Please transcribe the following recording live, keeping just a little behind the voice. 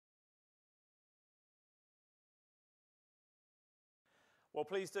Well,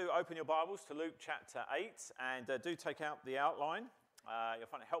 please do open your Bibles to Luke chapter 8 and do take out the outline. You'll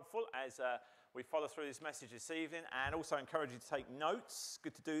find it helpful as we follow through this message this evening, and also encourage you to take notes.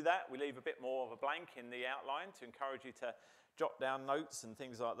 Good to do that. We leave a bit more of a blank in the outline to encourage you to jot down notes and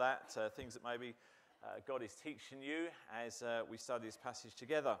things like that, things that maybe God is teaching you as we study this passage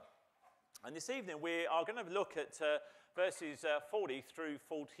together. And this evening we are going to look at verses 40 through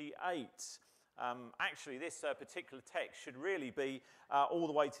 48. Actually, this particular text should really be all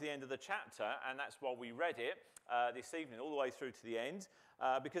the way to the end of the chapter, and that's why we read it this evening, all the way through to the end,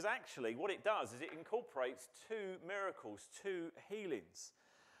 because actually what it does is it incorporates two miracles, two healings.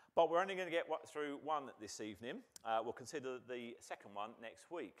 But we're only going to get through one this evening. We'll consider the second one next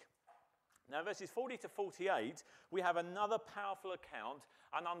week. Now, verses 40 to 48, we have another powerful account,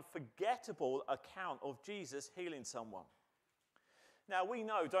 an unforgettable account of Jesus healing someone. Now, we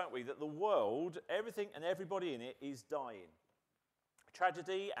know, don't we, that the world, everything and everybody in it is dying.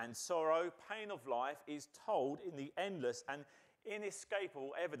 Tragedy and sorrow, pain of life is told in the endless and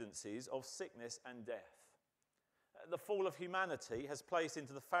inescapable evidences of sickness and death. The fall of humanity has placed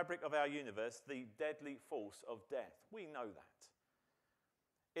into the fabric of our universe the deadly force of death. We know that.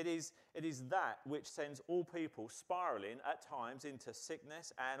 It is that which sends all people spiralling at times into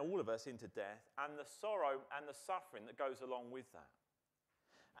sickness and all of us into death, and the sorrow and the suffering that goes along with that.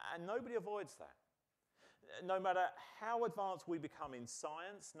 And nobody avoids that. No matter how advanced we become in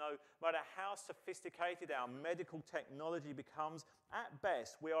science, no matter how sophisticated our medical technology becomes, at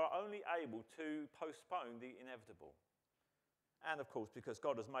best we are only able to postpone the inevitable. And of course, because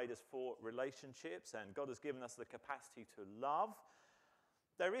God has made us for relationships and God has given us the capacity to love,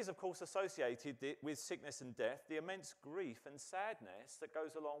 there is, of course, associated with sickness and death the immense grief and sadness that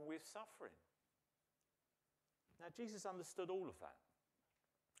goes along with suffering. Now, Jesus understood all of that.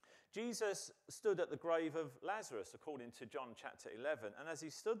 Jesus stood at the grave of Lazarus, according to John chapter 11, and as he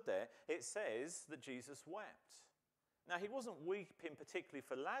stood there, it says that Jesus wept. Now, he wasn't weeping particularly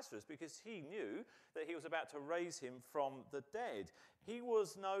for Lazarus because he knew that he was about to raise him from the dead. He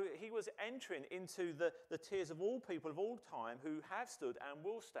was entering into the tears of all people of all time who have stood and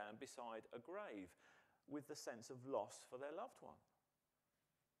will stand beside a grave with the sense of loss for their loved one.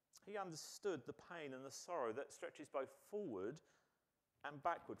 He understood the pain and the sorrow that stretches both forward and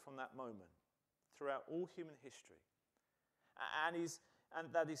backward from that moment throughout all human history,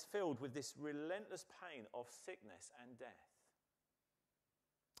 and that is filled with this relentless pain of sickness and death.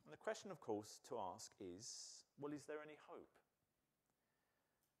 And the question, of course, to ask is, well, is there any hope?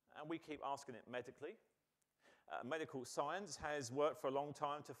 And we keep asking it medically. Medical science has worked for a long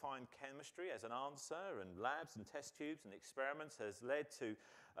time to find chemistry as an answer, and labs and test tubes and experiments has led to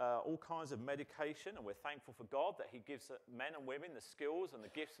all kinds of medication, and we're thankful for God that he gives men and women the skills and the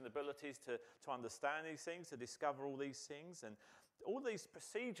gifts and abilities to understand these things, to discover all these things, and all these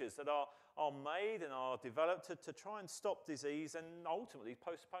procedures that are made and are developed to try and stop disease and ultimately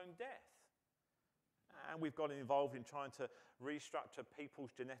postpone death. And we've got involved in trying to restructure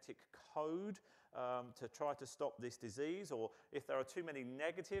people's genetic code to try to stop this disease, or if there are too many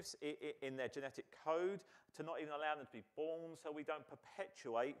negatives in their genetic code, to not even allow them to be born so we don't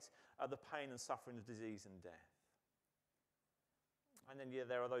perpetuate the pain and suffering of disease and death. And then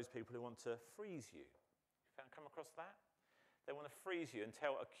there are those people who want to freeze you. You come across that? They want to freeze you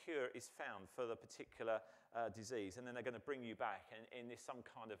until a cure is found for the particular disease, and then they're going to bring you back in this some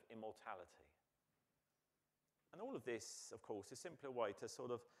kind of immortality. And all of this, of course, is simply a way to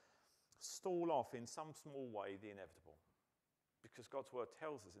sort of stall off in some small way the inevitable. Because God's word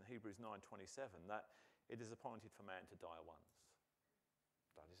tells us in Hebrews 9:27 that it is appointed for man to die once.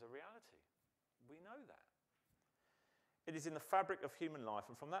 That is a reality. We know that. It is in the fabric of human life,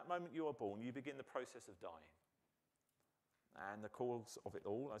 and from that moment you are born, you begin the process of dying. And the cause of it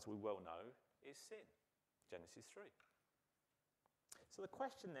all, as we well know, is sin. Genesis 3. So the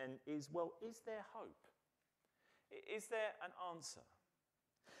question then is, well, is there hope? Is there an answer?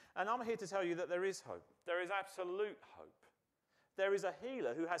 And I'm here to tell you that there is hope. There is absolute hope. There is a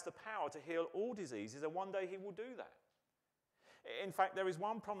healer who has the power to heal all diseases, and one day he will do that. In fact, there is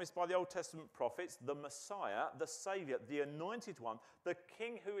one promised by the Old Testament prophets, the Messiah, the Saviour, the Anointed One, the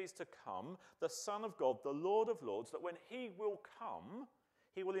King who is to come, the Son of God, the Lord of Lords, that when he will come,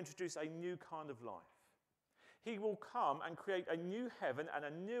 he will introduce a new kind of life. He will come and create a new heaven and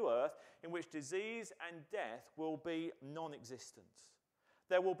a new earth in which disease and death will be non-existent.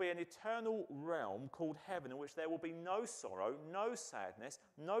 There will be an eternal realm called heaven in which there will be no sorrow, no sadness,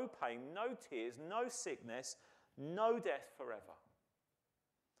 no pain, no tears, no sickness, no death forever.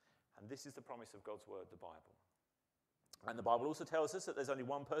 And this is the promise of God's word, the Bible. And the Bible also tells us that there's only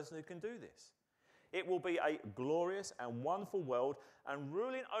one person who can do this. It will be a glorious and wonderful world, and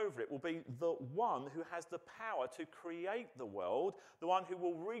ruling over it will be the one who has the power to create the world, the one who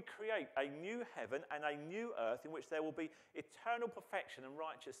will recreate a new heaven and a new earth in which there will be eternal perfection and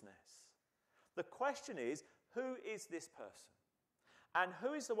righteousness. The question is, who is this person? And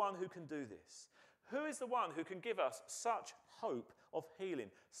who is the one who can do this? Who is the one who can give us such hope of healing,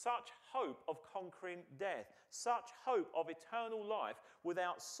 such hope of conquering death, such hope of eternal life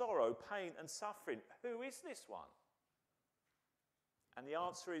without sorrow, pain, and suffering? Who is this one? And the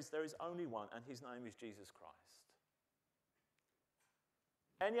answer is there is only one, and his name is Jesus Christ.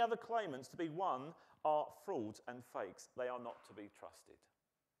 Any other claimants to be one are frauds and fakes. They are not to be trusted.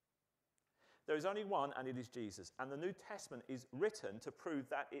 There is only one, and it is Jesus. And the New Testament is written to prove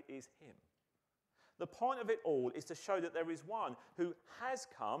that it is him. The point of it all is to show that there is one who has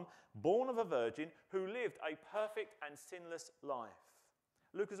come, born of a virgin, who lived a perfect and sinless life.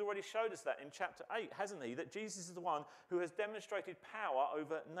 Luke has already showed us that in chapter 8, hasn't he? That Jesus is the one who has demonstrated power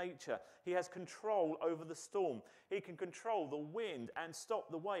over nature. He has control over the storm. He can control the wind and stop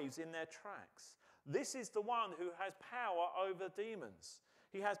the waves in their tracks. This is the one who has power over demons.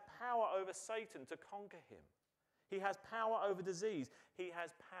 He has power over Satan to conquer him. He has power over disease. He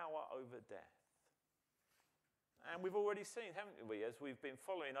has power over death. And we've already seen, haven't we, as we've been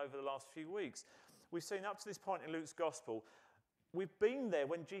following over the last few weeks, we've seen up to this point in Luke's Gospel, we've been there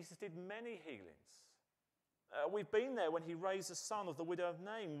when Jesus did many healings. We've been there when he raised the son of the widow of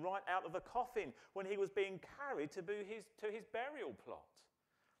Nain right out of the coffin, when he was being carried to his burial plot.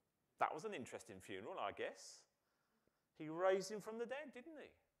 That was an interesting funeral, I guess. He raised him from the dead, didn't he?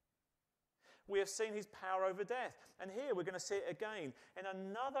 We have seen his power over death. And here we're going to see it again in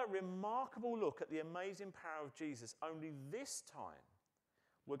another remarkable look at the amazing power of Jesus. Only this time,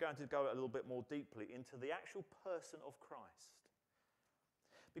 we're going to go a little bit more deeply into the actual person of Christ.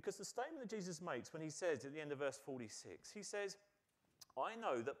 Because the statement that Jesus makes when he says at the end of verse 46, he says, I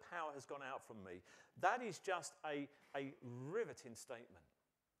know that power has gone out from me. That is just a riveting statement.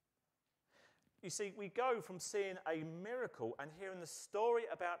 You see, we go from seeing a miracle and hearing the story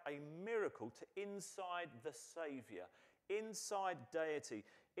about a miracle to inside the Saviour, inside deity,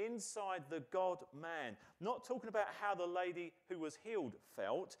 inside the God-man. Not talking about how the lady who was healed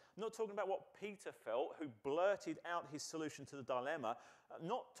felt, not talking about what Peter felt, who blurted out his solution to the dilemma,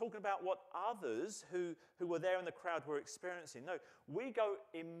 not talking about what others who were there in the crowd were experiencing. No, we go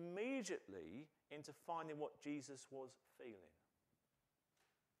immediately into finding what Jesus was feeling.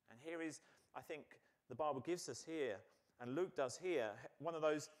 And here is, I think the Bible gives us here, and Luke does here, one of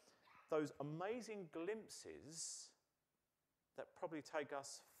those amazing glimpses that probably take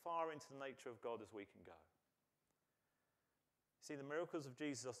us far into the nature of God as we can go. See, the miracles of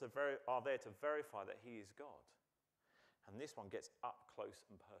Jesus are there to verify that he is God. And this one gets up close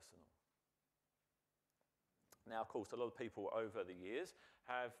and personal. Now, of course, a lot of people over the years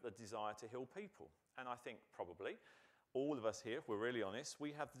have the desire to heal people. And I think probably all of us here, if we're really honest,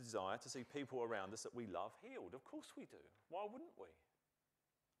 we have the desire to see people around us that we love healed. Of course we do. Why wouldn't we?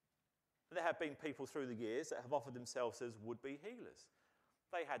 There have been people through the years that have offered themselves as would-be healers.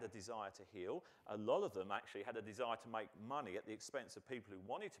 They had a desire to heal. A lot of them actually had a desire to make money at the expense of people who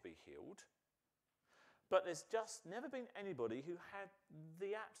wanted to be healed. But there's just never been anybody who had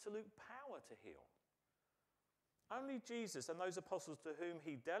the absolute power to heal. Only Jesus and those apostles to whom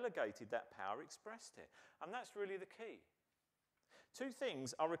he delegated that power expressed it. And that's really the key. Two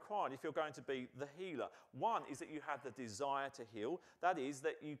things are required if you're going to be the healer. One is that you have the desire to heal. That is,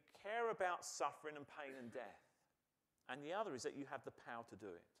 that you care about suffering and pain and death. And the other is that you have the power to do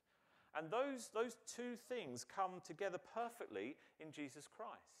it. And those two things come together perfectly in Jesus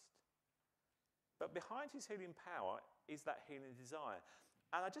Christ. But behind his healing power is that healing desire.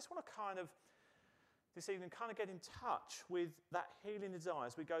 And I just want to this evening, get in touch with that healing desire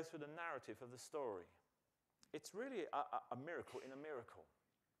as we go through the narrative of the story. It's really a miracle in a miracle.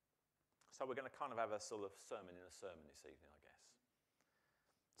 So we're going to have a sort of sermon in a sermon this evening, I guess.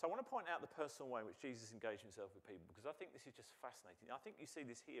 So I want to point out the personal way in which Jesus engaged himself with people, because I think this is just fascinating. I think you see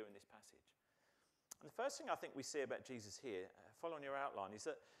this here in this passage. And the first thing I think we see about Jesus here, following your outline, is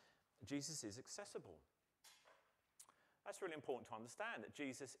that Jesus is accessible. That's really important to understand, that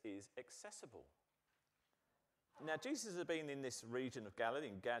Jesus is accessible. Now, Jesus had been in this region of Galilee,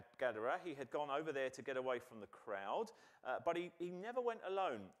 in Gadara. He had gone over there to get away from the crowd, but he never went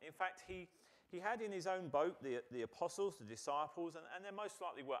alone. In fact, he had in his own boat the apostles, the disciples, and there most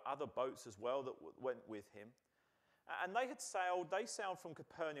likely were other boats as well that went with him. And they sailed from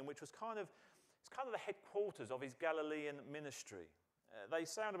Capernaum, which was kind of the headquarters of his Galilean ministry. They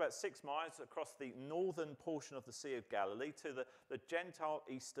sailed about 6 miles across the northern portion of the Sea of Galilee to the Gentile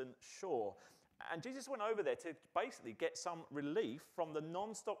eastern shore. And Jesus went over there to basically get some relief from the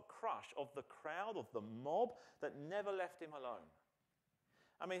non-stop crush of the crowd, of the mob that never left him alone.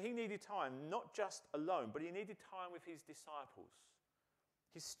 I mean, he needed time, not just alone, but he needed time with his disciples,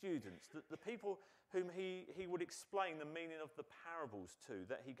 his students, the people whom he would explain the meaning of the parables to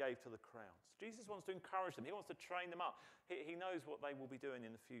that he gave to the crowds. Jesus wants to encourage them. He wants to train them up. He knows what they will be doing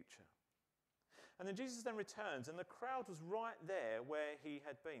in the future. And then Jesus then returns, and the crowd was right there where he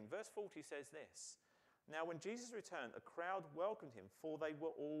had been. Verse 40 says this: "Now when Jesus returned, a crowd welcomed him, for they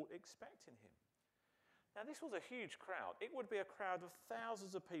were all expecting him." Now this was a huge crowd. It would be a crowd of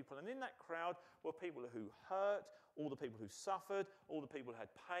thousands of people, and in that crowd were people who hurt, all the people who suffered, all the people who had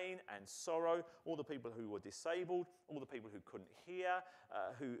pain and sorrow, all the people who were disabled, all the people who couldn't hear,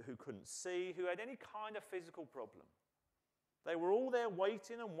 who couldn't see, who had any kind of physical problem. They were all there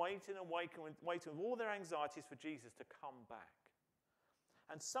waiting with all their anxieties for Jesus to come back.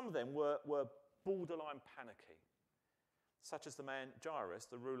 And some of them were borderline panicky, such as the man Jairus,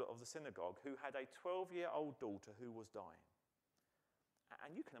 the ruler of the synagogue, who had a 12-year-old daughter who was dying.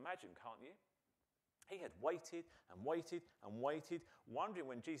 And you can imagine, can't you? He had waited and waited and waited, wondering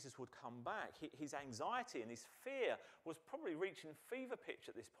when Jesus would come back. His anxiety and his fear was probably reaching fever pitch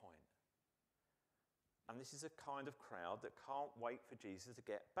at this point. And this is a kind of crowd that can't wait for Jesus to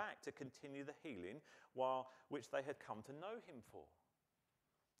get back, to continue the healing which they had come to know him for.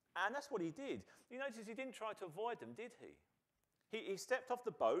 And that's what he did. You notice he didn't try to avoid them, did he? He stepped off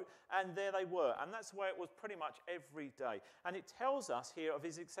the boat, and there they were. And that's the way it was pretty much every day. And it tells us here of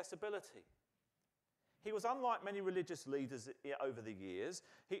his accessibility. He was unlike many religious leaders over the years.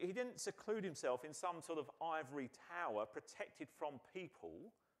 He didn't seclude himself in some sort of ivory tower protected from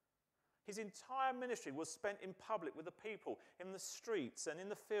people. His entire ministry was spent in public with the people, in the streets and in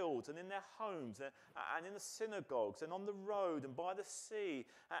the fields and in their homes and in the synagogues and on the road and by the sea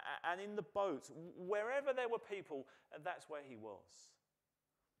and in the boats. Wherever there were people, that's where he was.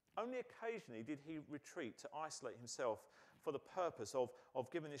 Only occasionally did he retreat to isolate himself for the purpose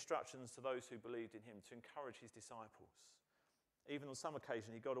of giving instructions to those who believed in him, to encourage his disciples. Even on some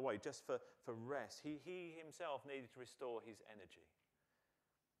occasion he got away just for rest. He himself needed to restore his energy.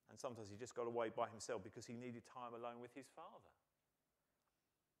 And sometimes he just got away by himself because he needed time alone with his Father.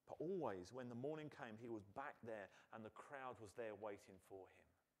 But always, when the morning came, he was back there and the crowd was there waiting for him.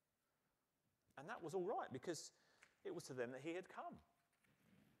 And that was all right, because it was to them that he had come.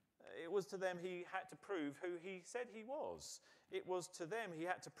 It was to them he had to prove who he said he was. It was to them he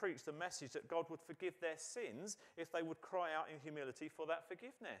had to preach the message that God would forgive their sins if they would cry out in humility for that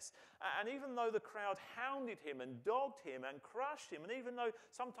forgiveness. And even though the crowd hounded him and dogged him and crushed him, and even though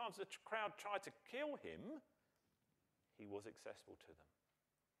sometimes the crowd tried to kill him, he was accessible to them.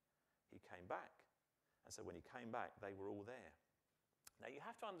 He came back. And so when he came back, they were all there. Now you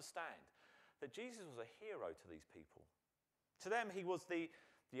have to understand that Jesus was a hero to these people. To them, he was the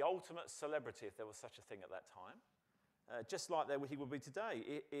ultimate celebrity, if there was such a thing at that time. Just like he would be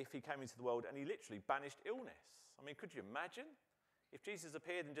today if he came into the world and he literally banished illness. I mean, could you imagine? If Jesus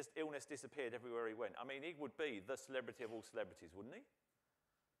appeared and just illness disappeared everywhere he went. I mean, he would be the celebrity of all celebrities, wouldn't he?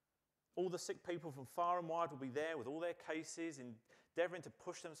 All the sick people from far and wide would be there with all their cases, endeavouring to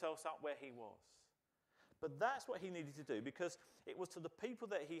push themselves up where he was. But that's what he needed to do, because it was to the people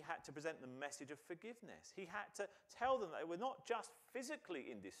that he had to present the message of forgiveness. He had to tell them that they were not just physically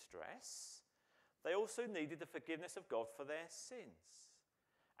in distress, they also needed the forgiveness of God for their sins.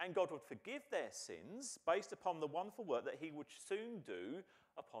 And God would forgive their sins based upon the wonderful work that he would soon do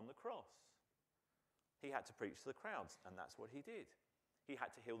upon the cross. He had to preach to the crowds, and that's what he did. He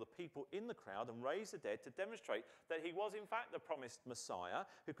had to heal the people in the crowd and raise the dead to demonstrate that he was in fact the promised Messiah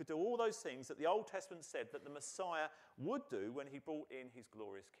who could do all those things that the Old Testament said that the Messiah would do when he brought in his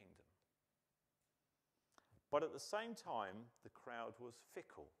glorious kingdom. But at the same time, the crowd was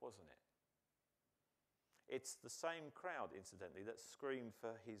fickle, wasn't it? It's the same crowd, incidentally, that screamed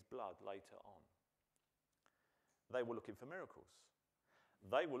for his blood later on. They were looking for miracles.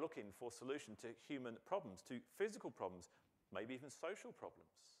 They were looking for solution to human problems, to physical problems, maybe even social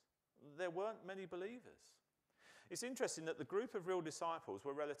problems. There weren't many believers. It's interesting that the group of real disciples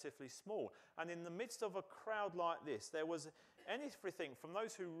were relatively small, and in the midst of a crowd like this, there was everything from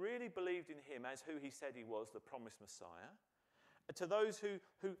those who really believed in him as who he said he was, the promised Messiah, to those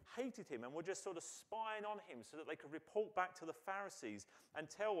who hated him and were just sort of spying on him so that they could report back to the Pharisees and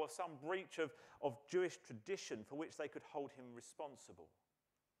tell of some breach of Jewish tradition for which they could hold him responsible.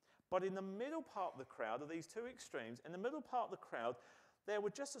 But in the middle part of the crowd, of these two extremes, in the middle part of the crowd, there were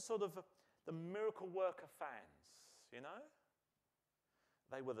just a sort of the miracle worker fans, you know?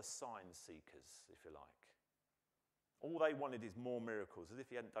 They were the sign seekers, if you like. All they wanted is more miracles, as if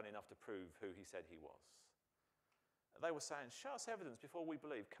he hadn't done enough to prove who he said he was. They were saying, show us evidence before we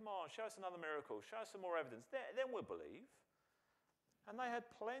believe. Come on, show us another miracle. Show us some more evidence. Then we'll believe. And they had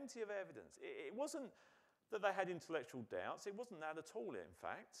plenty of evidence. It wasn't that they had intellectual doubts. It wasn't that at all, in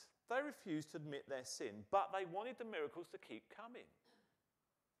fact. They refused to admit their sin, but they wanted the miracles to keep coming.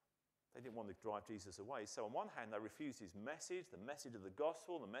 They didn't want to drive Jesus away. So on one hand, they refused his message, the message of the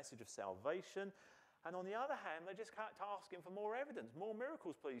gospel, the message of salvation. And on the other hand, they just kept asking for more evidence. More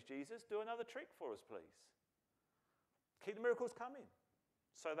miracles, please, Jesus. Do another trick for us, please. Keep the miracles coming.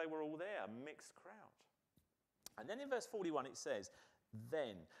 So they were all there, a mixed crowd. And then in verse 41 it says,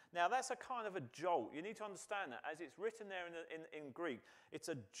 then. Now that's a kind of a jolt. You need to understand that. As it's written there in Greek, it's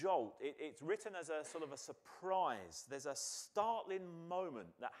a jolt. It's written as a sort of a surprise. There's a startling moment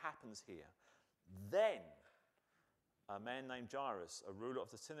that happens here. Then a man named Jairus, a ruler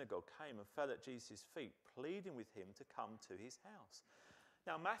of the synagogue, came and fell at Jesus' feet, pleading with him to come to his house.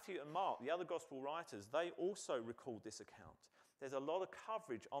 Now, Matthew and Mark, the other gospel writers, they also record this account. There's a lot of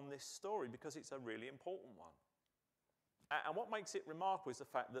coverage on this story because it's a really important one. And what makes it remarkable is the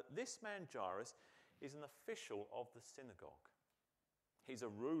fact that this man, Jairus, is an official of the synagogue. He's a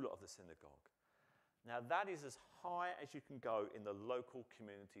ruler of the synagogue. Now, that is as high as you can go in the local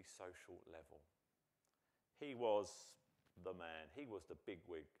community social level. He was the man. He was the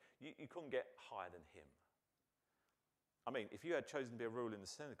bigwig. You couldn't get higher than him. I mean, if you had chosen to be a ruler in the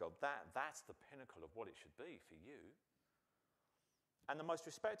synagogue, that's the pinnacle of what it should be for you. And the most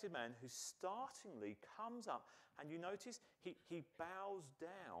respected man who startlingly comes up, and you notice he bows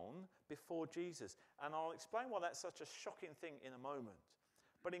down before Jesus. And I'll explain why that's such a shocking thing in a moment.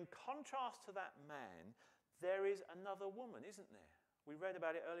 But in contrast to that man, there is another woman, isn't there? We read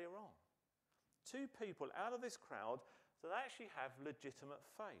about it earlier on. Two people out of this crowd that actually have legitimate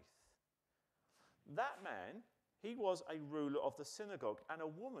faith. That man, he was a ruler of the synagogue, and a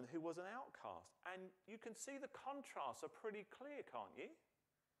woman who was an outcast. And you can see the contrasts are pretty clear, can't you?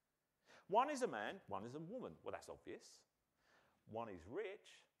 One is a man, one is a woman. Well, that's obvious. One is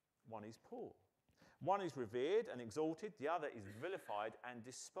rich, one is poor. One is revered and exalted, the other is vilified and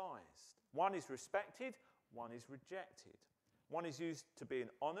despised. One is respected, one is rejected. One is used to being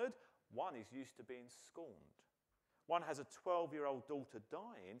honoured, one is used to being scorned. One has a 12-year-old daughter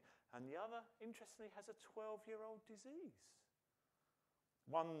dying, and the other, interestingly, has a 12-year-old disease.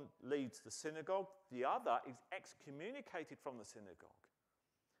 One leads the synagogue, the other is excommunicated from the synagogue.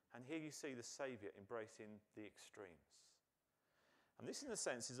 And here you see the Saviour embracing the extremes. And this, in a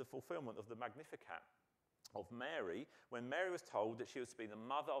sense, is a fulfillment of the Magnificat of Mary, when Mary was told that she was to be the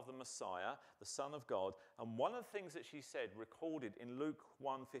mother of the Messiah, the Son of God. And one of the things that she said, recorded in Luke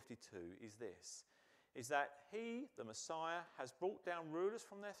 1:52, is this, is that he, the Messiah, has brought down rulers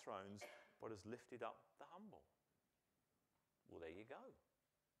from their thrones, but has lifted up the humble. Well, there you go.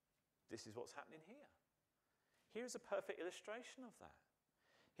 This is what's happening here. Here is a perfect illustration of that.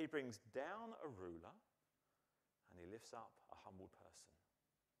 He brings down a ruler, and he lifts up a humble person.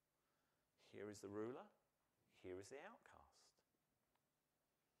 Here is the ruler, here is the outcast.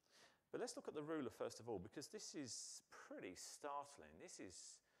 But let's look at the ruler first of all, because this is pretty startling. This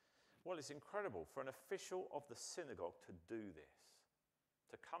is, well, it's incredible for an official of the synagogue to do this,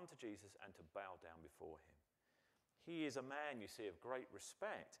 to come to Jesus and to bow down before him. He is a man, you see, of great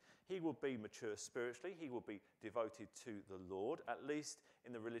respect. He will be mature spiritually. He will be devoted to the Lord, at least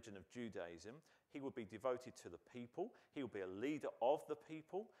in the religion of Judaism. He would be devoted to the people. He would be a leader of the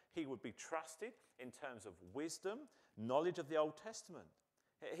people. He would be trusted in terms of wisdom, knowledge of the Old Testament.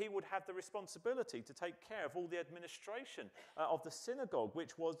 He would have the responsibility to take care of all the administration of the synagogue,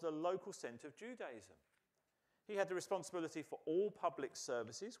 which was the local centre of Judaism. He had the responsibility for all public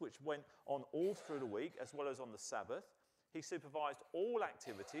services, which went on all through the week, as well as on the Sabbath. He supervised all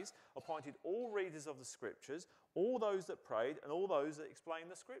activities, appointed all readers of the Scriptures, all those that prayed, and all those that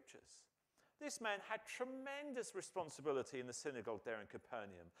explained the Scriptures. This man had tremendous responsibility in the synagogue there in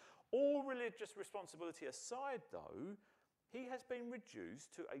Capernaum. All religious responsibility aside, though, he has been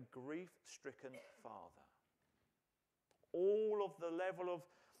reduced to a grief-stricken father. All of the level of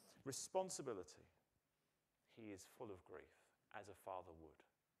responsibility, he is full of grief, as a father would.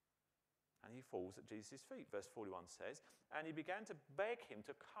 And he falls at Jesus' feet. Verse 41 says, and he began to beg him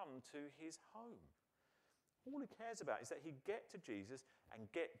to come to his home. All he cares about is that he get to Jesus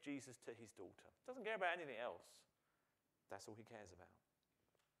and get Jesus to his daughter. Doesn't care about anything else. That's all he cares about.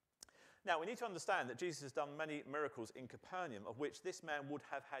 Now, we need to understand that Jesus has done many miracles in Capernaum, of which this man would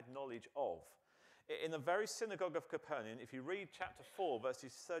have had knowledge of. In the very synagogue of Capernaum, if you read chapter 4,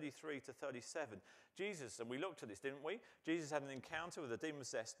 verses 33 to 37, Jesus, and we looked at this, didn't we? Jesus had an encounter with a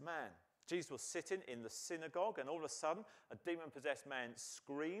demon-possessed man. Jesus was sitting in the synagogue, and all of a sudden, a demon-possessed man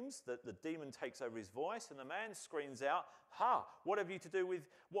screams. The demon takes over his voice, and the man screams out, "Ha! What have we to do with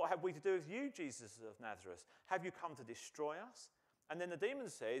you, Jesus of Nazareth? Have you come to destroy us?" And then the demon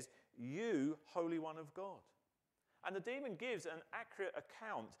says, "You, Holy One of God." And the demon gives an accurate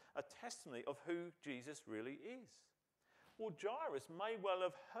account, a testimony of who Jesus really is. Well, Jairus may well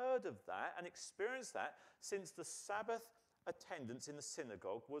have heard of that and experienced that, since the Sabbath attendance in the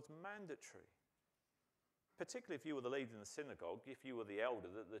synagogue was mandatory. Particularly if you were the leader in the synagogue, if you were the elder,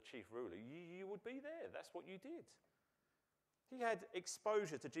 the chief ruler, you would be there. That's what you did. He had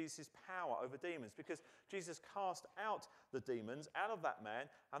exposure to Jesus' power over demons, because Jesus cast out the demons out of that man,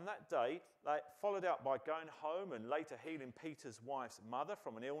 and that day, followed up by going home and later healing Peter's wife's mother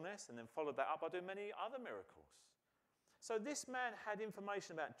from an illness, and then followed that up by doing many other miracles. So this man had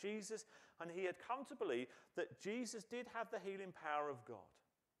information about Jesus, and he had come to believe that Jesus did have the healing power of God.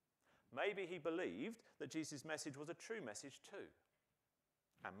 Maybe he believed that Jesus' message was a true message too.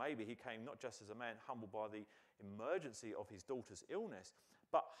 And maybe he came not just as a man humbled by the emergency of his daughter's illness,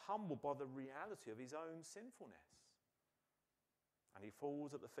 but humbled by the reality of his own sinfulness. And he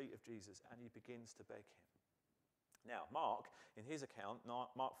falls at the feet of Jesus and he begins to beg him. Now, Mark, in his account,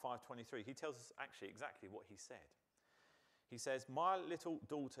 Mark 5:23, he tells us actually exactly what he said. He says, "My little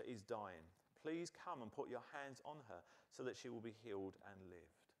daughter is dying. Please come and put your hands on her so that she will be healed and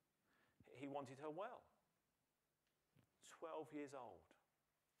lived." He wanted her well. 12 years old.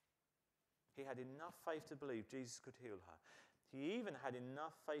 He had enough faith to believe Jesus could heal her. He even had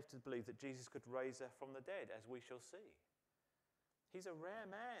enough faith to believe that Jesus could raise her from the dead, as we shall see. He's a rare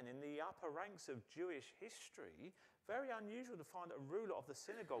man in the upper ranks of Jewish history. Very unusual to find a ruler of the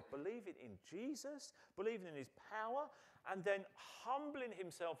synagogue believing in Jesus, believing in his power, and then humbling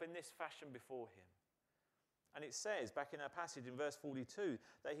himself in this fashion before him. And it says, back in our passage in verse 42,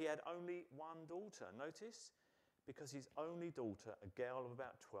 that he had only one daughter. Notice? Because his only daughter, a girl of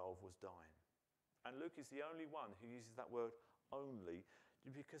about 12, was dying. And Luke is the only one who uses that word only,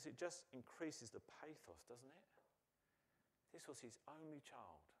 because it just increases the pathos, doesn't it? This was his only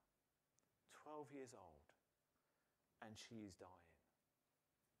child, 12 years old, and she is dying.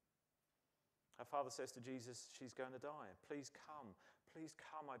 Her father says to Jesus, "She's going to die. Please come,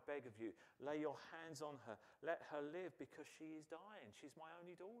 I beg of you. Lay your hands on her. Let her live, because she is dying. She's my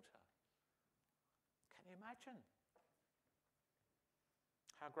only daughter." Can you imagine?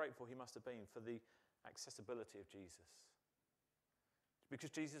 How grateful he must have been for the accessibility of Jesus. Because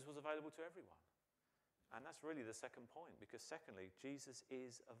Jesus was available to everyone. And that's really the second point, because secondly, Jesus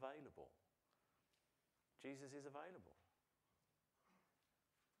is available. Jesus is available.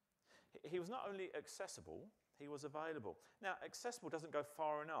 He was not only accessible, he was available. Now, accessible doesn't go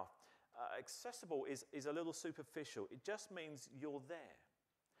far enough. Accessible is a little superficial. It just means you're there.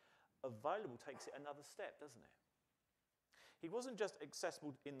 Available takes it another step, doesn't it? He wasn't just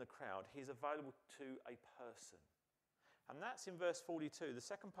accessible in the crowd, he's available to a person. And that's in verse 42, the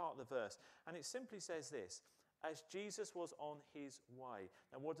second part of the verse. And it simply says this: as Jesus was on his way.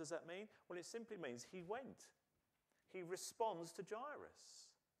 Now, what does that mean? Well, it simply means he went. He responds to Jairus.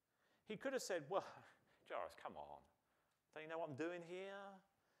 He could have said, "Well, Jairus, come on. Don't you know what I'm doing here?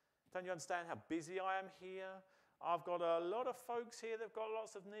 Don't you understand how busy I am here? I've got a lot of folks here that have got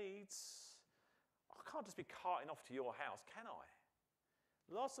lots of needs. I can't just be carting off to your house, can I?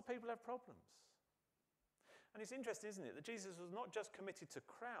 Lots of people have problems." And it's interesting, isn't it, that Jesus was not just committed to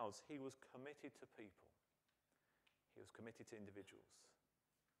crowds, he was committed to people. He was committed to individuals.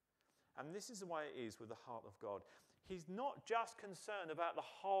 And this is the way it is with the heart of God. He's not just concerned about the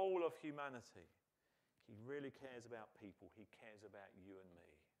whole of humanity. He really cares about people. He cares about you and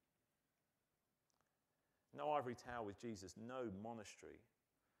me. No ivory tower with Jesus, no monastery.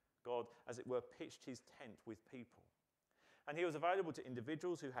 God, as it were, pitched his tent with people. And he was available to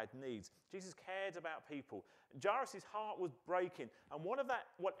individuals who had needs. Jesus cared about people. Jairus' heart was breaking. And whatever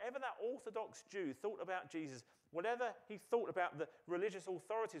that Orthodox Jew thought about Jesus, whatever he thought about the religious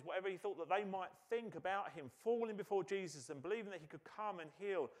authorities, whatever he thought that they might think about him, falling before Jesus and believing that he could come and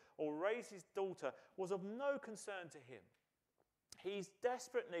heal or raise his daughter, was of no concern to him. His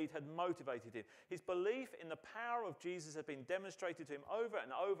desperate need had motivated him. His belief in the power of Jesus had been demonstrated to him over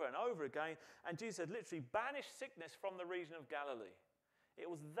and over and over again, and Jesus had literally banished sickness from the region of Galilee. It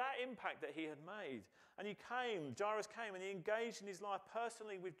was that impact that he had made. And Jairus came, and he engaged in his life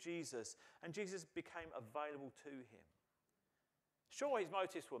personally with Jesus, and Jesus became available to him. Sure, his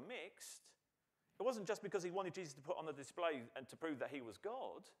motives were mixed. It wasn't just because he wanted Jesus to put on the display and to prove that he was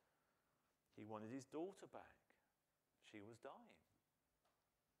God. He wanted his daughter back. She was dying.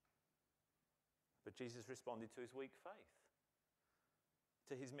 But Jesus responded to his weak faith,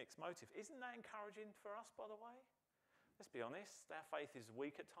 to his mixed motive. Isn't that encouraging for us, by the way? Let's be honest, our faith is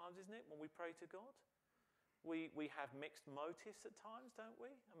weak at times, isn't it, when we pray to God? We have mixed motives at times, don't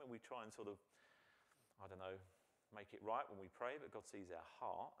we? I mean, we try and sort of, make it right when we pray, but God sees our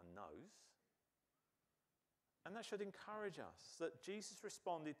heart and knows. And that should encourage us that Jesus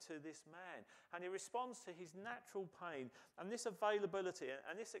responded to this man, and he responds to his natural pain. And this availability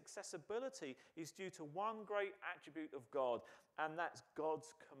and this accessibility is due to one great attribute of God, and that's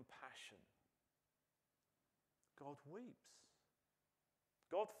God's compassion. God weeps.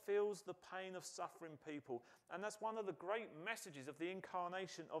 God feels the pain of suffering people. And that's one of the great messages of the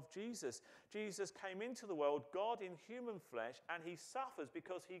incarnation of Jesus. Jesus came into the world, God in human flesh, and he suffers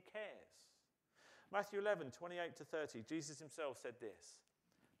because he cares. Matthew 11, 28 to 30, Jesus himself said this,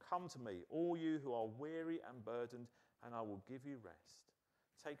 "Come to me, all you who are weary and burdened, and I will give you rest.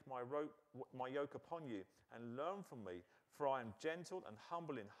 Take my yoke upon you and learn from me, for I am gentle and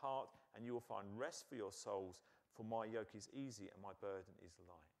humble in heart, and you will find rest for your souls, for my yoke is easy and my burden is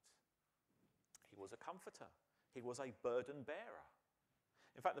light." He was a comforter. He was a burden bearer.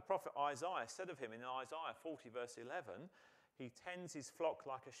 In fact, the prophet Isaiah said of him in Isaiah 40, verse 11, "He tends his flock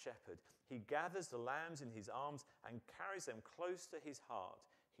like a shepherd. He gathers the lambs in his arms and carries them close to his heart.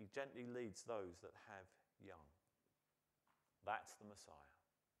 He gently leads those that have young." That's the Messiah.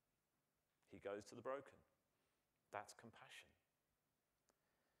 He goes to the broken. That's compassion.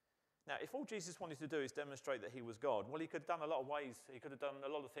 Now, if all Jesus wanted to do is demonstrate that he was God, well, he could have done a lot of ways, he could have done a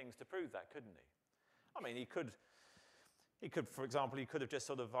lot of things to prove that, couldn't he? I mean, he could, for example, he could have just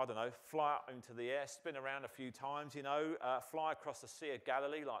sort of, fly up into the air, spin around a few times, fly across the Sea of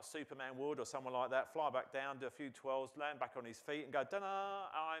Galilee like Superman would or someone like that, fly back down, do a few twirls, land back on his feet and go, "Da-da,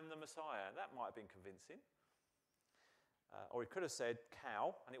 I'm the Messiah." That might have been convincing. Or he could have said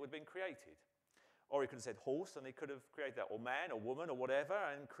cow and it would have been created. Or he could have said horse and he could have created that. Or man or woman or whatever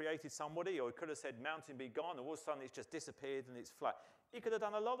and created somebody. Or he could have said mountain be gone and all of a sudden it's just disappeared and it's flat. He could have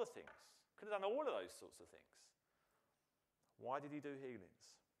done a lot of things. Could have done all of those sorts of things. Why did he do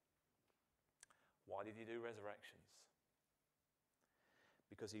healings? Why did he do resurrections?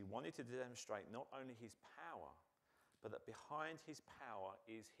 Because he wanted to demonstrate not only his power, but that behind his power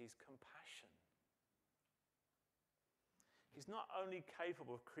is his compassion. He's not only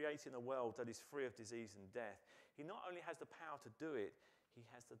capable of creating a world that is free of disease and death, he not only has the power to do it, he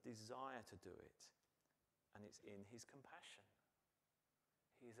has the desire to do it. And it's in his compassion.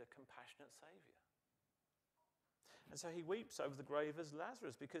 He is a compassionate Saviour. And so he weeps over the grave as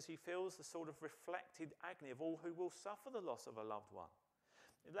Lazarus because he feels the sort of reflected agony of all who will suffer the loss of a loved one.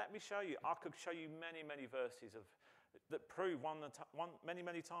 Let me show you. I could show you many, many verses that prove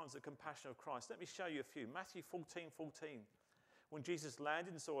many times the compassion of Christ. Let me show you a few. Matthew 14:14. When Jesus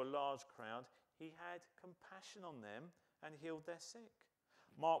landed and saw a large crowd, he had compassion on them and healed their sick.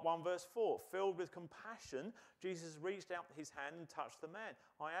 Mark 1 verse 4, filled with compassion, Jesus reached out his hand and touched the man.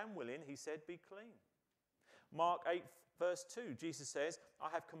 "I am willing," he said, "be clean." Mark 8 verse 2, Jesus says, "I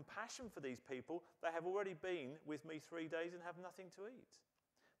have compassion for these people. They have already been with me 3 days and have nothing to eat."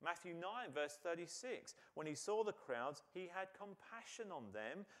 Matthew 9 verse 36, when he saw the crowds, he had compassion on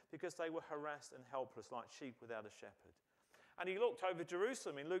them because they were harassed and helpless like sheep without a shepherd. And he looked over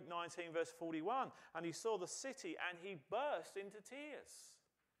Jerusalem in Luke 19 verse 41, and he saw the city and he burst into tears.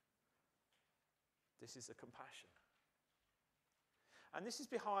 This is the compassion. And this is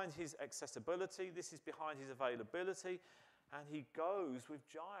behind his accessibility, this is behind his availability, and he goes with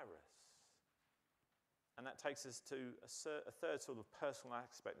Jairus. And that takes us to a third sort of personal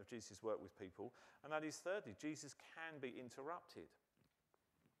aspect of Jesus' work with people, and that is thirdly, Jesus can be interrupted.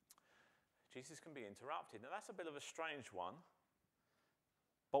 Jesus can be interrupted. Now that's a bit of a strange one,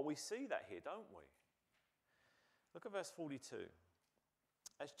 but we see that here, don't we? Look at verse 42.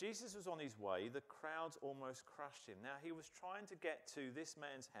 As Jesus was on his way, the crowds almost crushed him. Now, he was trying to get to this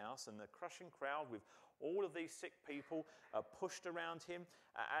man's house, and the crushing crowd with all of these sick people pushed around him.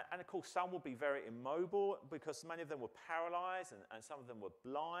 And of course, some would be very immobile because many of them were paralyzed, and some of them were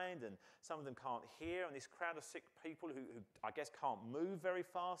blind, and some of them can't hear. And this crowd of sick people who I guess can't move very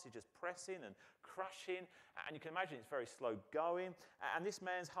fast, is just pressing and crushing. And you can imagine it's very slow going. And this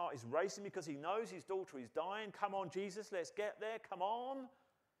man's heart is racing because he knows his daughter is dying. "Come on, Jesus, let's get there. Come on."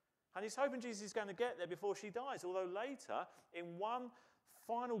 And he's hoping Jesus is going to get there before she dies. Although later, in one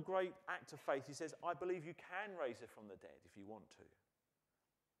final great act of faith, he says, "I believe you can raise her from the dead if you want to."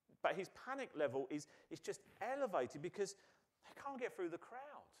 But his panic level is just elevated because they can't get through the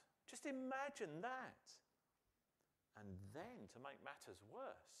crowd. Just imagine that. And then, to make matters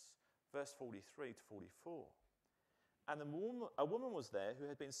worse, verse 43 to 44, And a woman was there who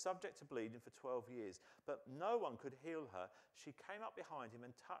had been subject to bleeding for 12 years, but no one could heal her. She came up behind him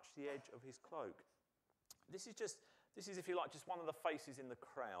and touched the edge of his cloak. This is, if you like, just one of the faces in the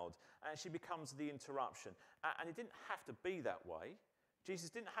crowd, and she becomes the interruption. And it didn't have to be that way.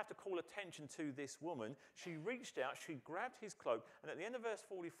 Jesus didn't have to call attention to this woman. She reached out, she grabbed his cloak, and at the end of verse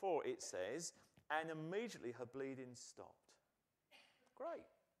 44 it says, and immediately her bleeding stopped. Great.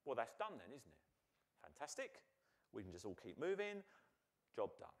 Well, that's done then, isn't it? Fantastic. We can just all keep moving. Job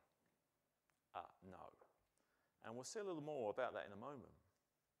done. No. And we'll see a little more about that in a moment.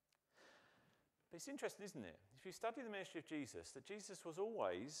 But it's interesting, isn't it? If you study the ministry of Jesus, that Jesus was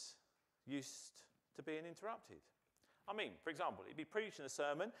always used to being interrupted. I mean, for example, he'd be preaching a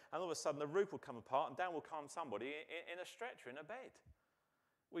sermon, and all of a sudden the roof will come apart, and down will come somebody in a stretcher, in a bed.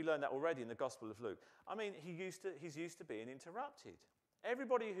 We learned that already in the Gospel of Luke. I mean, he's used to being interrupted.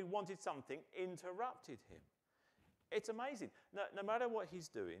 Everybody who wanted something interrupted him. It's amazing. No matter what he's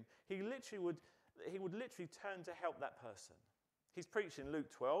doing, he would literally turn to help that person. He's preaching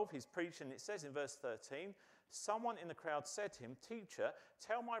Luke 12. He's preaching, it says in verse 13, someone in the crowd said to him, "Teacher,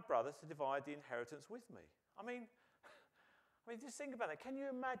 tell my brother to divide the inheritance with me." I mean, just think about it. Can you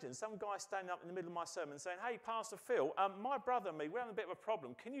imagine some guy standing up in the middle of my sermon saying, "Hey, Pastor Phil, my brother and me, we're having a bit of a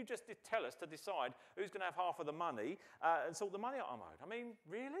problem. Can you just tell us to decide who's going to have half of the money and sort the money out I'm owed?" I mean,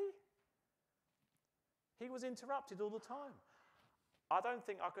 really? He was interrupted all the time. I don't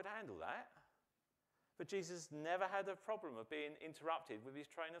think I could handle that. But Jesus never had a problem of being interrupted with his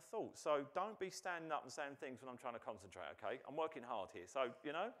train of thought. So don't be standing up and saying things when I'm trying to concentrate, okay? I'm working hard here. So,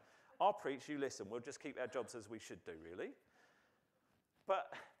 I'll preach, you listen. We'll just keep our jobs as we should do, really.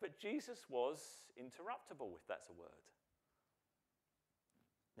 But Jesus was interruptible, if that's a word.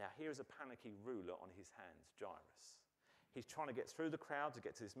 Now, here is a panicky ruler on his hands, Jairus. He's trying to get through the crowd to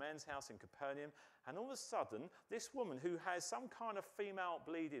get to this man's house in Capernaum. And all of a sudden, this woman who has some kind of female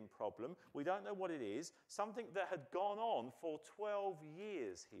bleeding problem, we don't know what it is, something that had gone on for 12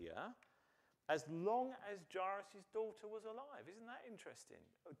 years here, as long as Jairus' daughter was alive. Isn't that interesting?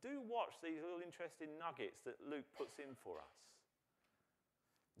 Do watch these little interesting nuggets that Luke puts in for us.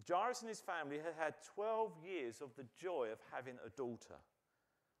 Jairus and his family had had 12 years of the joy of having a daughter.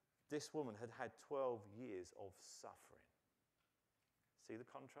 This woman had had 12 years of suffering. See the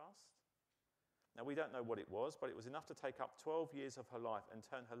contrast? Now, we don't know what it was, but it was enough to take up 12 years of her life and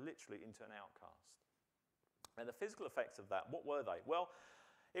turn her literally into an outcast. And the physical effects of that, what were they? Well,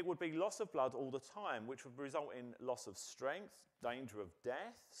 it would be loss of blood all the time, which would result in loss of strength, danger of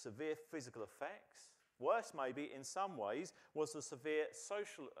death, severe physical effects. Worse, maybe, in some ways, was the severe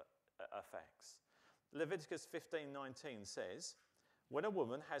social effects. Leviticus 15:19 says, "When a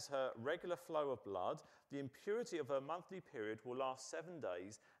woman has her regular flow of blood, the impurity of her monthly period will last 7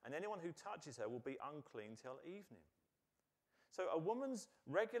 days, and anyone who touches her will be unclean till evening." So a woman's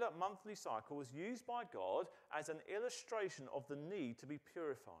regular monthly cycle was used by God as an illustration of the need to be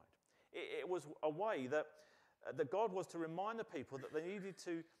purified. It was a way that God was to remind the people that they needed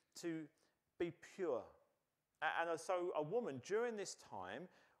to be pure. And so a woman during this time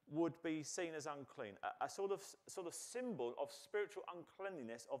would be seen as unclean, a sort of symbol of spiritual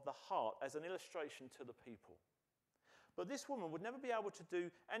uncleanliness of the heart as an illustration to the people. But this woman would never be able to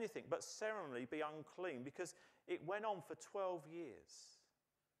do anything but ceremonially be unclean because it went on for 12 years.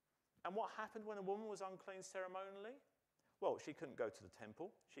 And what happened when a woman was unclean ceremonially? Well, she couldn't go to the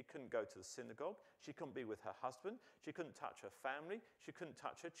temple, she couldn't go to the synagogue, she couldn't be with her husband, she couldn't touch her family, she couldn't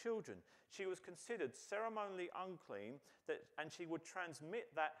touch her children. She was considered ceremonially unclean, and she would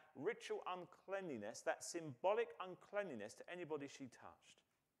transmit that ritual uncleanliness, that symbolic uncleanliness to anybody she touched.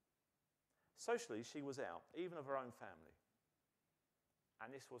 Socially, she was out, even of her own family.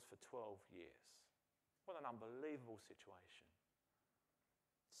 And this was for 12 years. What an unbelievable situation.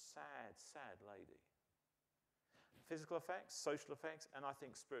 Sad, sad lady. Physical effects, social effects, and I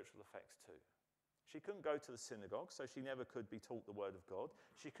think spiritual effects too. She couldn't go to the synagogue, so she never could be taught the word of God.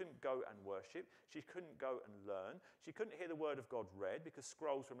 She couldn't go and worship. She couldn't go and learn. She couldn't hear the word of God read because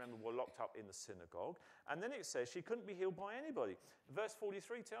scrolls, remember, were locked up in the synagogue. And then it says she couldn't be healed by anybody. Verse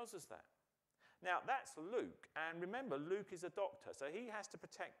 43 tells us that. Now, that's Luke. And remember, Luke is a doctor, so he has to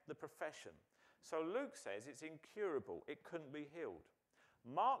protect the profession. So Luke says it's incurable. It couldn't be healed.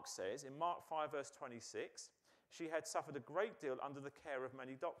 Mark says, in Mark 5, verse 26, she had suffered a great deal under the care of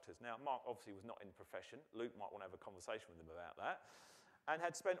many doctors. Now, Mark obviously was not in the profession. Luke might want to have a conversation with him about that. And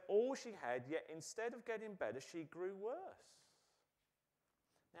had spent all she had, yet instead of getting better, she grew worse.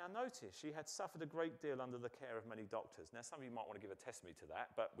 Now, notice, she had suffered a great deal under the care of many doctors. Now, some of you might want to give a testimony to that,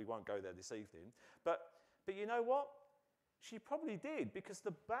 but we won't go there this evening. But you know what? She probably did, because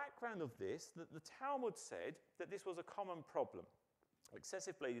the background of this, that the Talmud said that this was a common problem,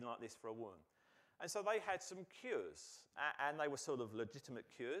 excessive bleeding like this for a woman. And so they had some cures, and they were sort of legitimate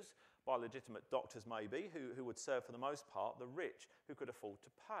cures by legitimate doctors maybe, who would serve for the most part the rich, who could afford to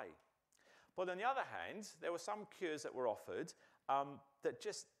pay. But on the other hand, there were some cures that were offered that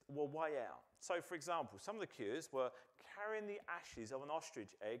just were way out. So for example, some of the cures were carrying the ashes of an ostrich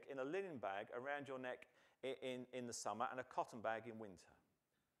egg in a linen bag around your neck in the summer and a cotton bag in winter.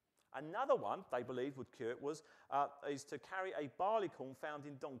 Another one they believed would cure it is to carry a barley corn found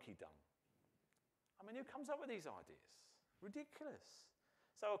in donkey dung. I mean, who comes up with these ideas? Ridiculous.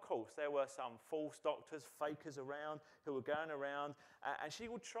 So, of course, there were some false doctors, fakers around, who were going around, and she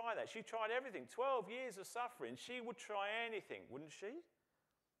would try that. She tried everything. 12 years of suffering. She would try anything, wouldn't she?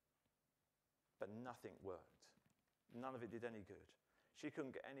 But nothing worked. None of it did any good. She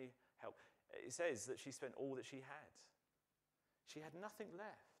couldn't get any help. It says that she spent all that she had. She had nothing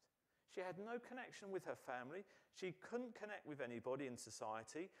left. She had no connection with her family. She couldn't connect with anybody in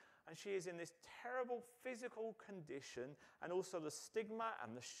society. And she is in this terrible physical condition, and also the stigma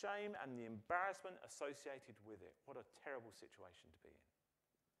and the shame and the embarrassment associated with it. What a terrible situation to be in.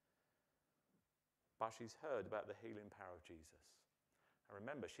 But she's heard about the healing power of Jesus. And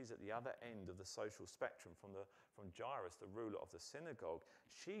remember, she's at the other end of the social spectrum from Jairus, the ruler of the synagogue.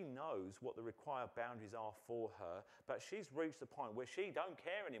 She knows what the required boundaries are for her, but she's reached the point where she don't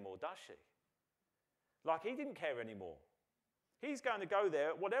care anymore, does she? Like he didn't care anymore. He's going to go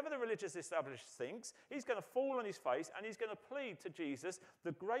there, whatever the religious establishment thinks, he's going to fall on his face and he's going to plead to Jesus,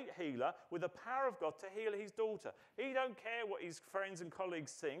 the great healer, with the power of God to heal his daughter. He don't care what his friends and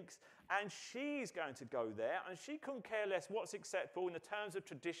colleagues think, and she's going to go there, and she couldn't care less what's acceptable in the terms of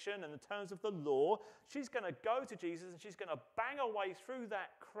tradition and the terms of the law. She's going to go to Jesus and she's going to bang her way through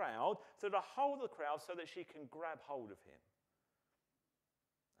that crowd, through the whole of the crowd, so that she can grab hold of him.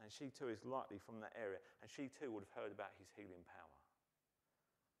 And she too is likely from that area, and she too would have heard about his healing power.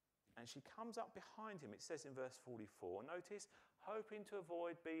 And she comes up behind him, it says in verse 44, notice, hoping to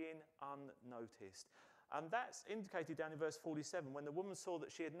avoid being unnoticed. And that's indicated down in verse 47, when the woman saw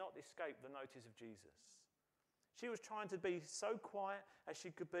that she had not escaped the notice of Jesus. She was trying to be so quiet as she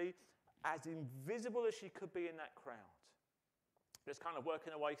could be, as invisible as she could be in that crowd. Just kind of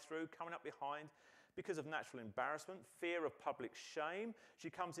working her way through, coming up behind. Because of natural embarrassment, fear of public shame, she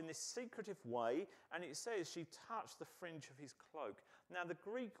comes in this secretive way, and it says she touched the fringe of his cloak. Now, the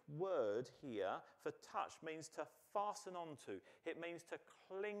Greek word here for touch means to fasten onto. It means to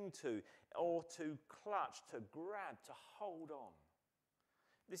cling to, or to clutch, to grab, to hold on.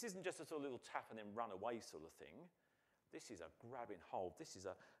 This isn't just a sort of little tap and then run away sort of thing. This is a grabbing hold. This is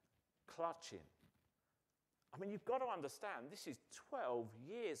a clutching. I mean, you've got to understand, this is 12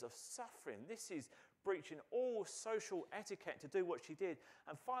 years of suffering. This is breaching all social etiquette to do what she did.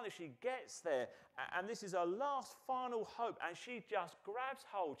 And finally, she gets there, and this is her last final hope, and she just grabs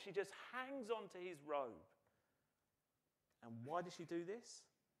hold. She just hangs onto his robe. And why did she do this?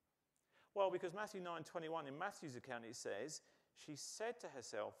 Well, because Matthew 9:21, in Matthew's account, it says, she said to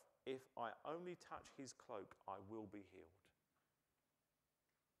herself, if I only touch his cloak, I will be healed.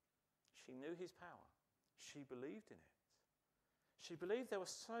 She knew his power. She believed in it. She believed there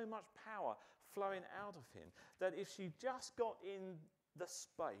was so much power flowing out of him that if she just got in the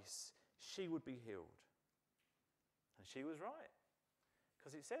space, she would be healed. And she was right.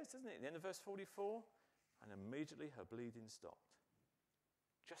 Because it says, doesn't it, at the end of verse 44, and immediately her bleeding stopped.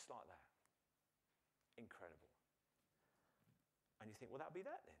 Just like that. Incredible. And you think, well, that'll be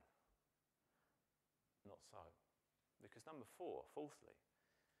that then. Not so. Because number 4, fourthly,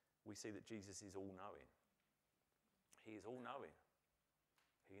 we see that Jesus is all-knowing. He is all-knowing.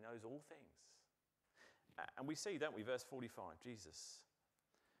 He knows all things. And we see, don't we, verse 45, Jesus.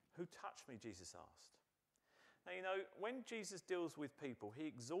 Who touched me, Jesus asked. Now, you know, when Jesus deals with people, he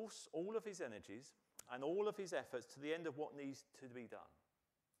exhausts all of his energies and all of his efforts to the end of what needs to be done.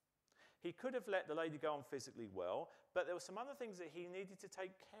 He could have let the lady go on physically well, but there were some other things that he needed to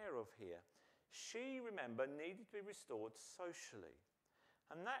take care of here. She, remember, needed to be restored socially.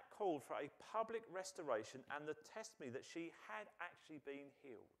 And that called for a public restoration and the testimony that she had actually been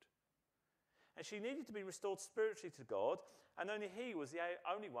healed. And she needed to be restored spiritually to God, and only he was the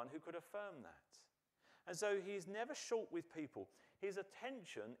only one who could affirm that. And so he is never short with people. His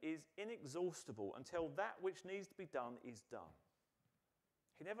attention is inexhaustible until that which needs to be done is done.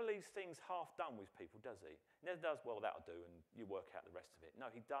 He never leaves things half done with people, does he? He never does, well, that'll do, and you work out the rest of it. No,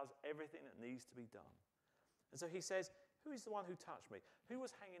 he does everything that needs to be done. And so he says, who is the one who touched me? Who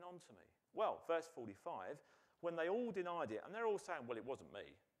was hanging on to me? Well, verse 45, when they all denied it, and they're all saying, well, it wasn't me,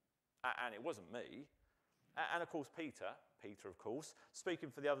 and it wasn't me, and of course Peter Peter, of course, speaking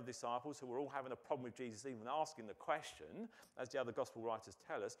for the other disciples who were all having a problem with Jesus even asking the question, as the other gospel writers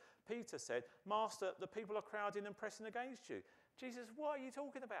tell us, Peter said, "Master, the people are crowding and pressing against you." Jesus, what are you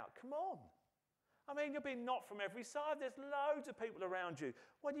talking about? Come on. I mean, you're being knocked from every side. There's loads of people around you.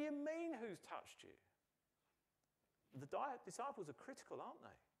 What do you mean, who's touched you? The disciples are critical, aren't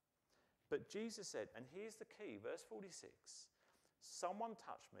they? But Jesus said, and here's the key, verse 46, "Someone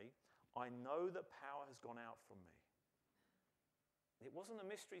touched me. I know that power has gone out from me." It wasn't a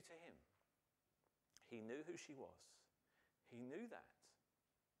mystery to him. He knew who she was. He knew that.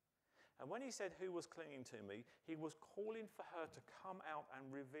 And when he said who was clinging to me, he was calling for her to come out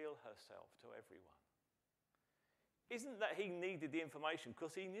and reveal herself to everyone. Isn't that he needed the information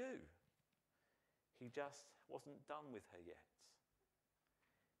because he knew? He just wasn't done with her yet.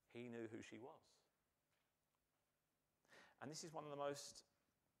 He knew who she was. And this is one of the most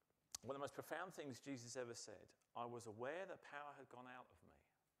profound things Jesus ever said. I was aware that power had gone out of me.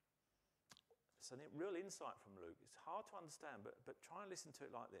 It's a real insight from Luke. It's hard to understand, but try and listen to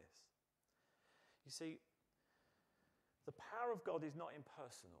it like this. You see, the power of God is not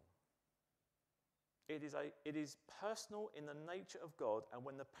impersonal. It is personal in the nature of God, and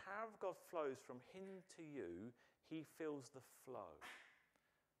when the power of God flows from him to you, he feels the flow.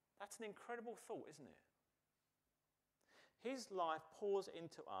 That's an incredible thought, isn't it? His life pours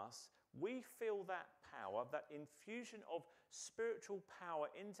into us. We feel that power, that infusion of spiritual power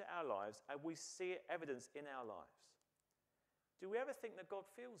into our lives, and we see it evidenced in our lives. Do we ever think that God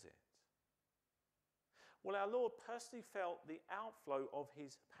feels it? Well, our Lord personally felt the outflow of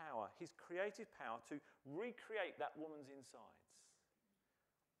his power, his creative power to recreate that woman's insides.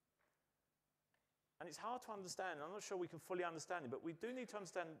 And it's hard to understand. I'm not sure we can fully understand it, but we do need to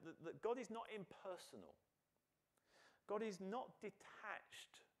understand that God is not impersonal. God is not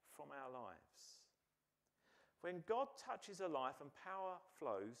detached from our lives. When God touches a life and power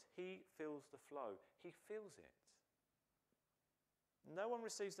flows, he feels the flow. He feels it. No one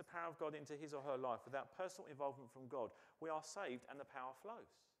receives the power of God into his or her life without personal involvement from God. We are saved and the power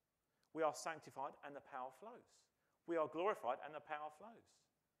flows. We are sanctified and the power flows. We are glorified and the power flows.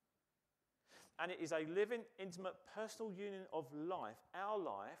 And it is a living, intimate, personal union of life, our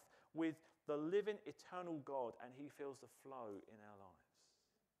life, with the living, eternal God, and he feels the flow in our lives.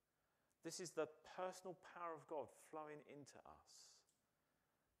 This is the personal power of God flowing into us.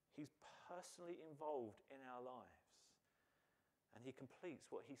 He's personally involved in our lives. And he completes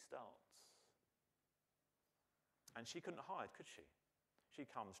what he starts. And she couldn't hide, could she? She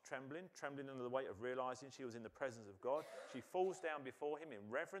comes trembling under the weight of realizing she was in the presence of God. She falls down before him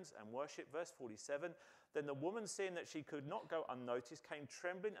in reverence and worship. Verse 47, then the woman, seeing that she could not go unnoticed, came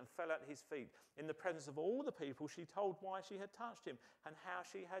trembling and fell at his feet. In the presence of all the people, she told why she had touched him and how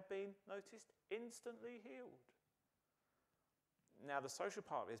she had been, noticed, instantly healed. Now the social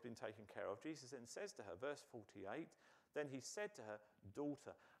part has been taken care of. Jesus then says to her, verse 48, then he said to her,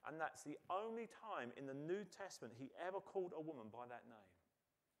 daughter. And that's the only time in the New Testament he ever called a woman by that name.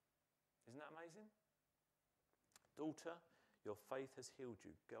 Isn't that amazing? Daughter, your faith has healed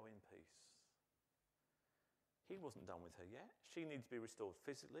you. Go in peace. He wasn't done with her yet. She needed to be restored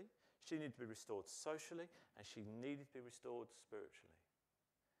physically. She needed to be restored socially. And she needed to be restored spiritually.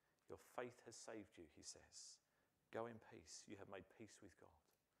 Your faith has saved you, he says. Go in peace. You have made peace with God.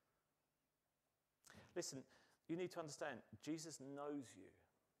 Listen, you need to understand, Jesus knows you.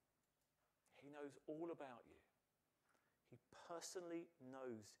 He knows all about you. He personally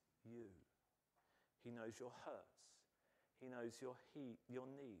knows you. He knows your hurts. He knows your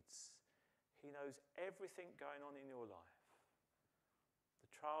needs. He knows everything going on in your life.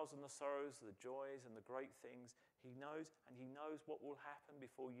 The trials and the sorrows, the joys and the great things. He knows, and he knows what will happen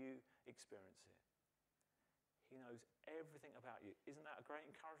before you experience it. He knows everything about you. Isn't that a great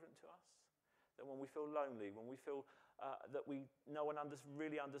encouragement to us? That when we feel lonely, when we feel that no one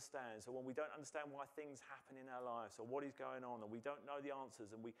really understands, or when we don't understand why things happen in our lives, or what is going on, and we don't know the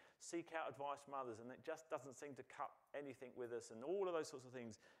answers, and we seek out advice from others, and it just doesn't seem to cut anything with us, and all of those sorts of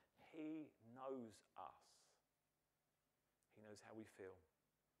things, he knows us. He knows how we feel.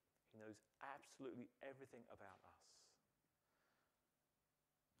 He knows absolutely everything about us.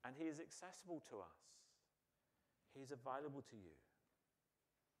 And he is accessible to us. He is available to you.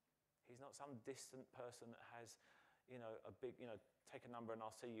 He's not some distant person that has, a big, take a number and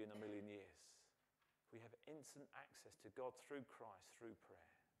I'll see you in 1,000,000 years. We have instant access to God through Christ, through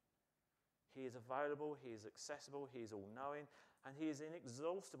prayer. He is available, he is accessible, he is all-knowing, and he is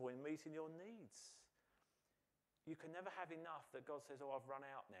inexhaustible in meeting your needs. You can never have enough that God says, I've run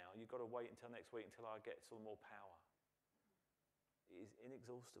out now. You've got to wait until next week until I get some more power. It is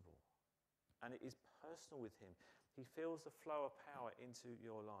inexhaustible. And it is personal with him. He feels the flow of power into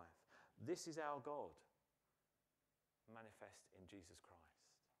your life. This is our God, manifest in Jesus Christ.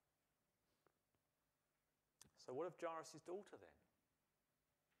 So what of Jairus' daughter then?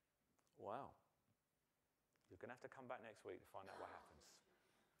 Wow. You're going to have to come back next week to find out what happens.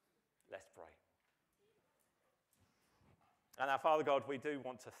 Let's pray. And our Father God, we do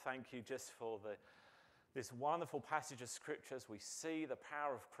want to thank you just for this wonderful passage of scriptures. We see the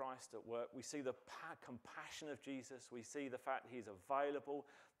power of Christ at work. We see the compassion of Jesus. We see the fact that he's available,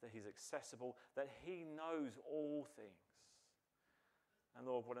 that he's accessible, that he knows all things. And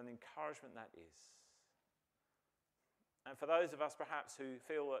Lord, what an encouragement that is. And for those of us perhaps who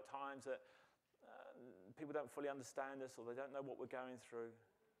feel at times that people don't fully understand us or they don't know what we're going through,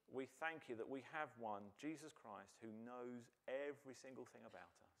 we thank you that we have one, Jesus Christ, who knows every single thing about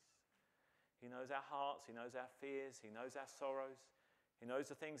us. He knows our hearts, he knows our fears, he knows our sorrows, he knows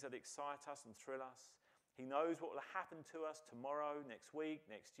the things that excite us and thrill us. He knows what will happen to us tomorrow, next week,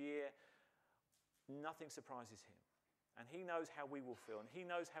 next year. Nothing surprises him. And he knows how we will feel, and he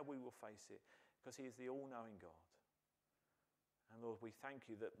knows how we will face it, because he is the all-knowing God. And Lord, we thank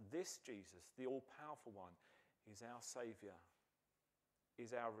you that this Jesus, the all-powerful one, is our Saviour,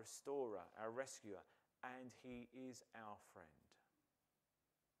 is our restorer, our rescuer, and he is our friend.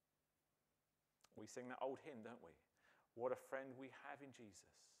 We sing that old hymn, don't we? What a friend we have in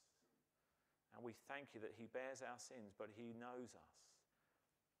Jesus. And we thank you that he bears our sins, but he knows us,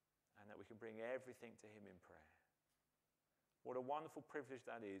 and that we can bring everything to him in prayer. What a wonderful privilege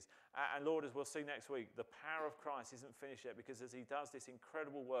that is. And Lord, as we'll see next week, the power of Christ isn't finished yet, because as he does this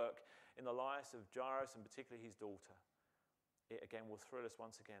incredible work in the lives of Jairus and particularly his daughter, it again will thrill us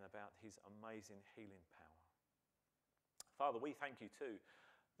once again about his amazing healing power. Father, we thank you too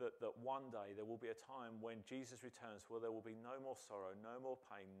that one day there will be a time when Jesus returns where there will be no more sorrow, no more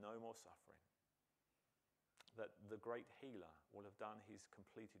pain, no more suffering. That the great healer will have done his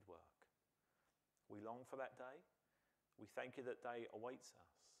completed work. We long for that day. We thank you that day awaits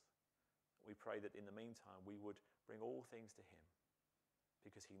us. We pray that in the meantime we would bring all things to him,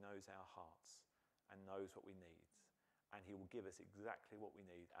 because he knows our hearts and knows what we need, and he will give us exactly what we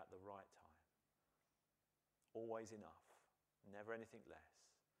need at the right time. Always enough, never anything less.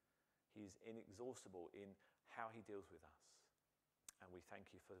 He is inexhaustible in how he deals with us, and we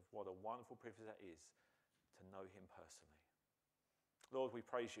thank you for what a wonderful privilege that is to know him personally. Lord, we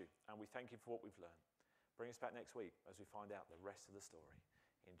praise you and we thank you for what we've learned. Bring us back next week as we find out the rest of the story.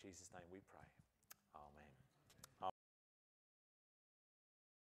 In Jesus' name we pray. Amen.